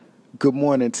Good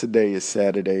morning. Today is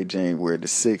Saturday, January the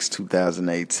 6th,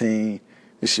 2018.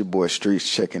 It's your boy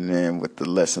Streets checking in with the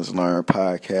Lessons Learned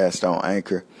podcast on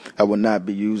Anchor. I will not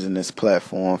be using this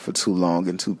platform for too long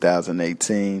in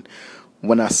 2018.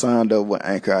 When I signed up with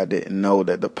Anchor, I didn't know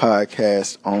that the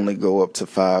podcast only go up to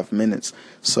 5 minutes.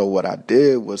 So what I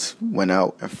did was went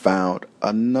out and found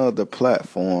another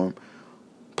platform,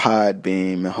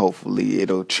 Podbean, and hopefully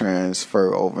it'll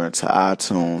transfer over into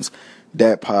iTunes.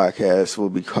 That podcast will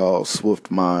be called Swift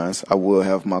Minds. I will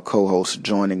have my co-host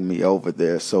joining me over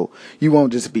there, so you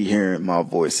won't just be hearing my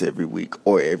voice every week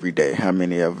or every day. How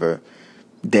many ever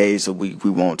days a week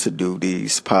we want to do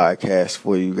these podcasts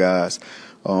for you guys.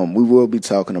 We will be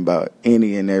talking about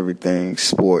any and everything: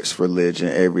 sports, religion,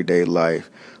 everyday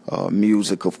life,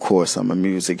 music. Of course, I'm a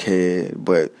music head,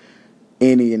 but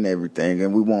any and everything,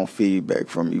 and we want feedback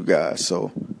from you guys.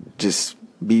 So just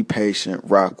be patient,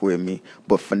 rock with me.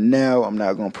 But for now, I'm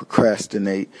not going to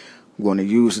procrastinate. I'm going to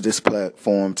use this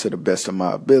platform to the best of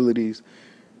my abilities,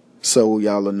 so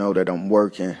y'all will know that I'm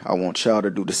working. I want y'all to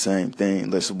do the same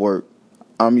thing. Let's work.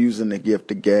 I'm using the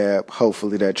gift of gab.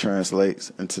 Hopefully that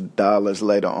translates into dollars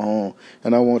later on.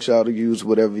 And I want y'all to use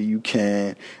whatever you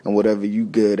can and whatever you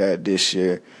good at this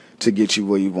year to get you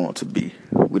where you want to be.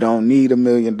 We don't need $1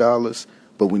 million,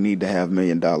 but we need to have $1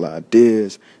 million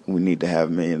ideas. And we need to have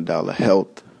 $1 million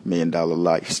health, $1 million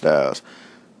lifestyles.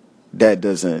 That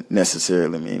doesn't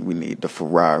necessarily mean we need the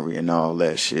Ferrari and all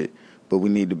that shit, but we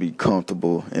need to be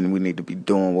comfortable and we need to be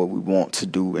doing what we want to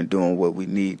do and doing what we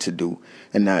need to do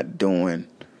and not doing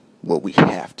what we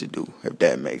have to do, if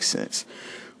that makes sense.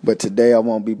 But today I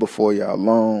won't be before y'all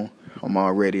long. I'm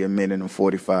already 1 minute and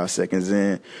 45 seconds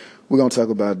in. We're going to talk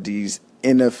about these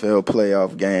NFL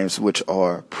playoff games, which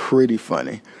are pretty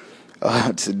funny.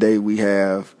 Today we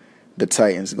have the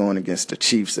Titans going against the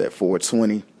Chiefs at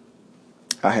 4:20.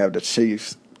 I have the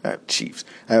Chiefs. I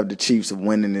have the Chiefs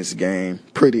winning this game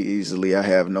pretty easily. I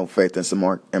have no faith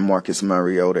in Marcus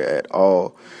Mariota at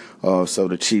all. So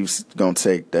the Chiefs going to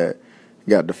take that.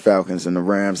 Got the Falcons and the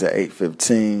Rams at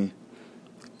 8:15.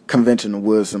 Conventional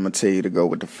wisdom will tell you to go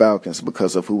with the Falcons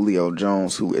because of Julio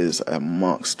Jones, who is a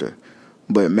monster.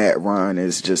 But Matt Ryan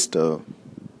is just a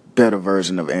better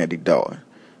version of Andy Dalton.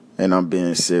 And I'm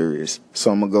being serious.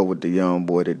 So I'm going to go with the young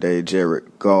boy today,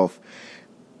 Jared Goff.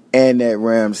 And that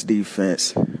Rams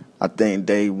defense, I think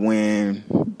they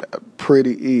win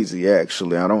pretty easy,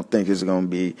 actually. I don't think it's going to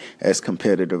be as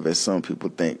competitive as some people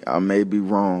think. I may be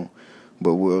wrong,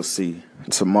 but we'll see.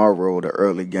 Tomorrow, the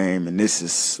early game, and this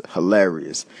is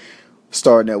hilarious.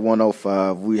 Starting at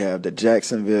 1:05, we have the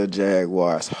Jacksonville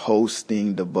Jaguars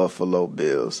hosting the Buffalo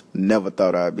Bills. Never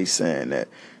thought I'd be saying that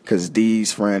because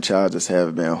these franchises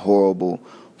have been horrible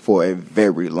for a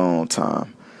very long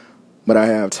time. But I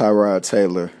have Tyrod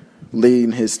Taylor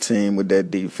leading his team with that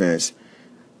defense,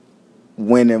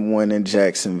 winning one in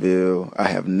Jacksonville. I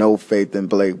have no faith in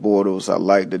Blake Bortles. I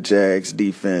like the Jags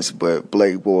defense, but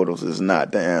Blake Bortles is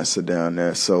not the answer down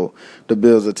there. So the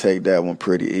Bills will take that one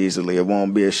pretty easily. It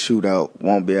won't be a shootout,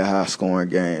 won't be a high-scoring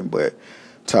game, but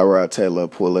Tyrod Taylor will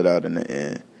pull it out in the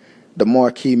end. The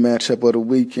marquee matchup of the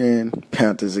weekend,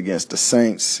 Panthers against the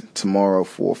Saints, tomorrow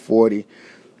 4:40.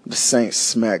 The Saints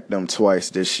smacked them twice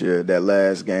this year. That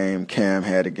last game Cam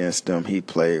had against them, he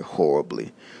played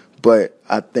horribly. But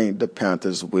I think the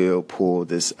Panthers will pull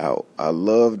this out. I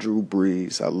love Drew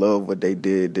Brees. I love what they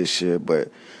did this year,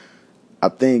 but I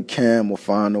think Cam will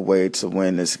find a way to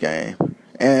win this game.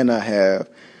 And I have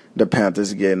the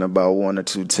Panthers getting about 1 or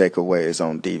 2 takeaways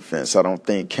on defense. I don't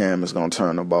think Cam is going to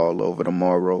turn the ball over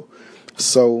tomorrow.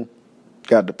 So,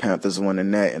 got the Panthers winning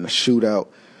that in a shootout,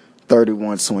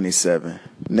 31-27.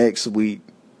 Next week,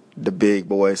 the big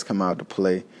boys come out to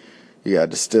play. You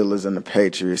got the Steelers and the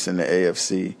Patriots in the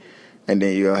AFC. And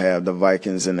then you'll have the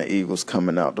Vikings and the Eagles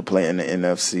coming out to play in the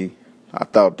NFC. I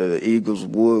thought the Eagles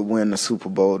would win the Super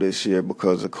Bowl this year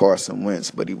because of Carson Wentz,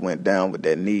 but he went down with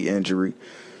that knee injury.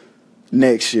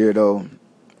 Next year, though,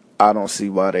 I don't see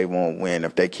why they won't win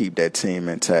if they keep that team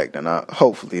intact. And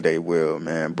hopefully they will,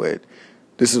 man. But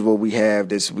this is what we have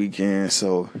this weekend,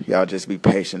 so y'all just be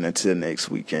patient until next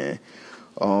weekend.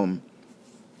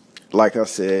 Like I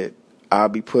said, I'll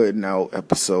be putting out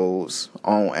episodes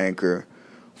on Anchor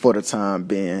for the time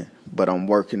being, but I'm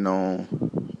working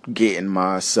on getting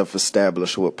myself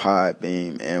established with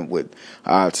Podbean and with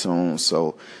iTunes.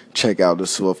 So check out the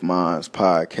Swift Minds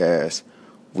podcast.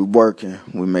 We're working.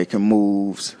 We're making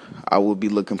moves. I will be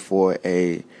looking for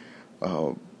a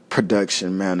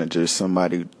production manager,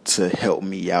 somebody to help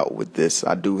me out with this.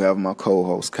 I do have my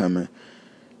co-host coming.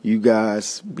 You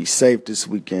guys be safe this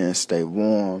weekend. Stay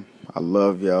warm. I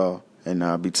love y'all, and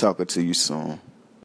I'll be talking to you soon.